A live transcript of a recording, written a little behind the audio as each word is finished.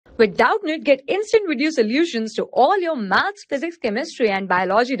With Doubtnut, get instant video solutions to all your maths, physics, chemistry, and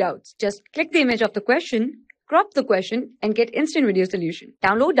biology doubts. Just click the image of the question, crop the question, and get instant video solution.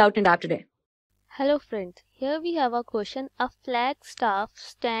 Download Doubtnut app today. Hello friends, here we have a question. A flagstaff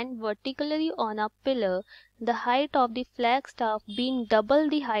stand vertically on a pillar, the height of the flagstaff being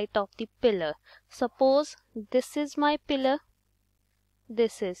double the height of the pillar. Suppose this is my pillar,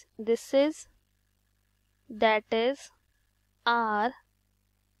 this is that is R,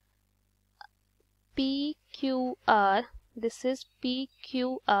 PQR, this is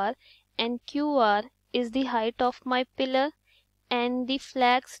PQR, and QR is the height of my pillar, and the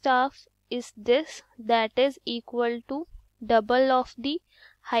flagstaff is this, that is equal to double of the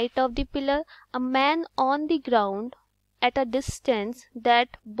height of the pillar. A man on the ground at a distance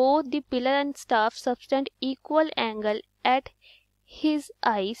that both the pillar and staff subtend equal angle at his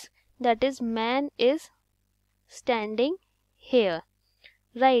eyes, that is man is standing here,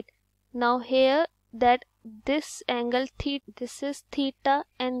 right? Now here that this angle theta, this is theta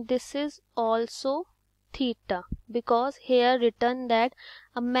and this is also theta, because here written that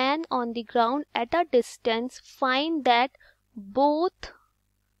a man on the ground at a distance find that both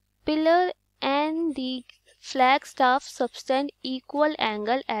pillar and the flagstaff subtend equal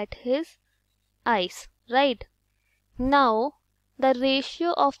angle at his eyes, right? Now the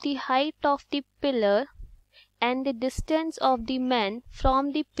ratio of the height of the pillar and the distance of the man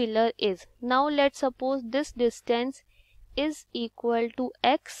from the pillar is, now let's suppose this distance is equal to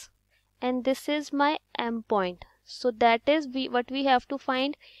x and this is my M point. So that is what we have to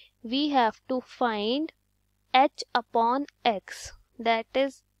find. We have to find h upon x, that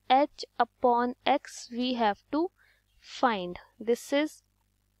is h upon x we have to find. This is,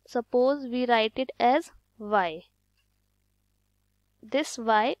 suppose we write it as y, this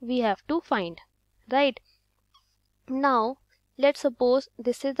y we have to find, right? Now let's suppose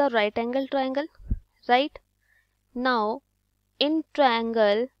this is the right angle triangle, right? Now in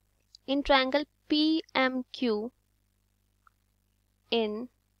triangle PMQ, in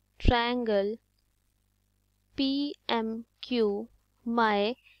triangle PMQ,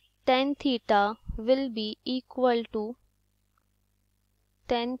 my tan theta will be equal to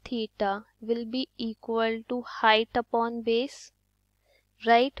height upon base,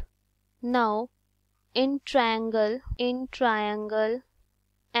 right? Now in triangle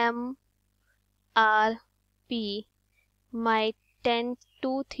MRP, my tan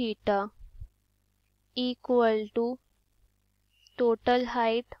 2 theta equal to total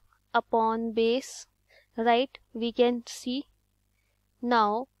height upon base, right? We can see.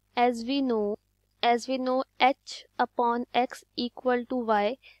 Now as we know h upon x equal to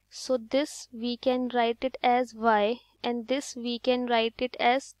y, so this we can write it as y and this we can write it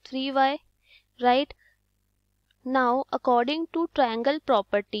as 3y, right? Now according to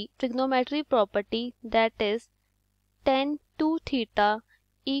trigonometry property, that is tan 2 theta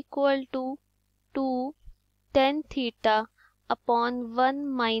equal to 2 tan theta upon 1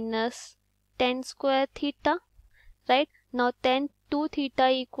 minus tan square theta, right? Now tan 2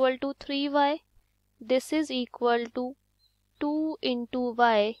 theta equal to 3y, this is equal to 2 into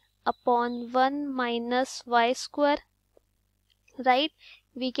y upon 1 minus y square, right?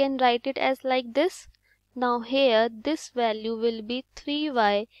 We can write it as like this. Now here this value will be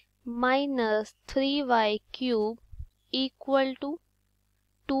 3y minus 3y cube equal to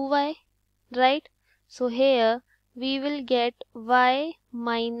 2y, right? So here we will get y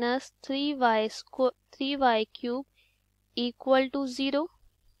minus 3y cube equal to 0,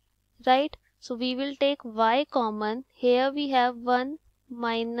 right? So we will take y common. Here we have 1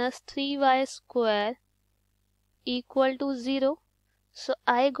 minus 3y square equal to 0. So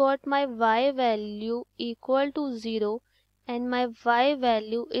I got my y value equal to 0 and my y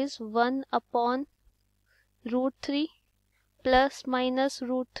value is 1 upon root 3 plus minus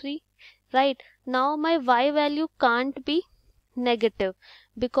root 3, right? Now my y value can't be negative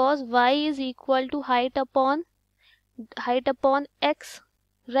because y is equal to height upon x,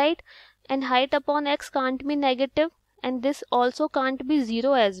 right? And height upon x can't be negative and this also can't be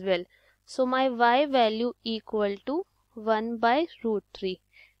 0 as well. So my y value equal to 1 by root 3,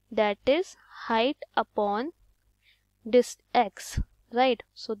 that is height upon this x, right?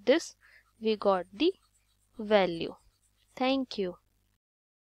 So this we got the value. Thank you.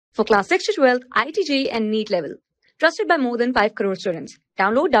 For class 6 to 12, IIT JEE and NEET level. Trusted by more than 5 crore students.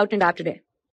 Download Doubtnut app today.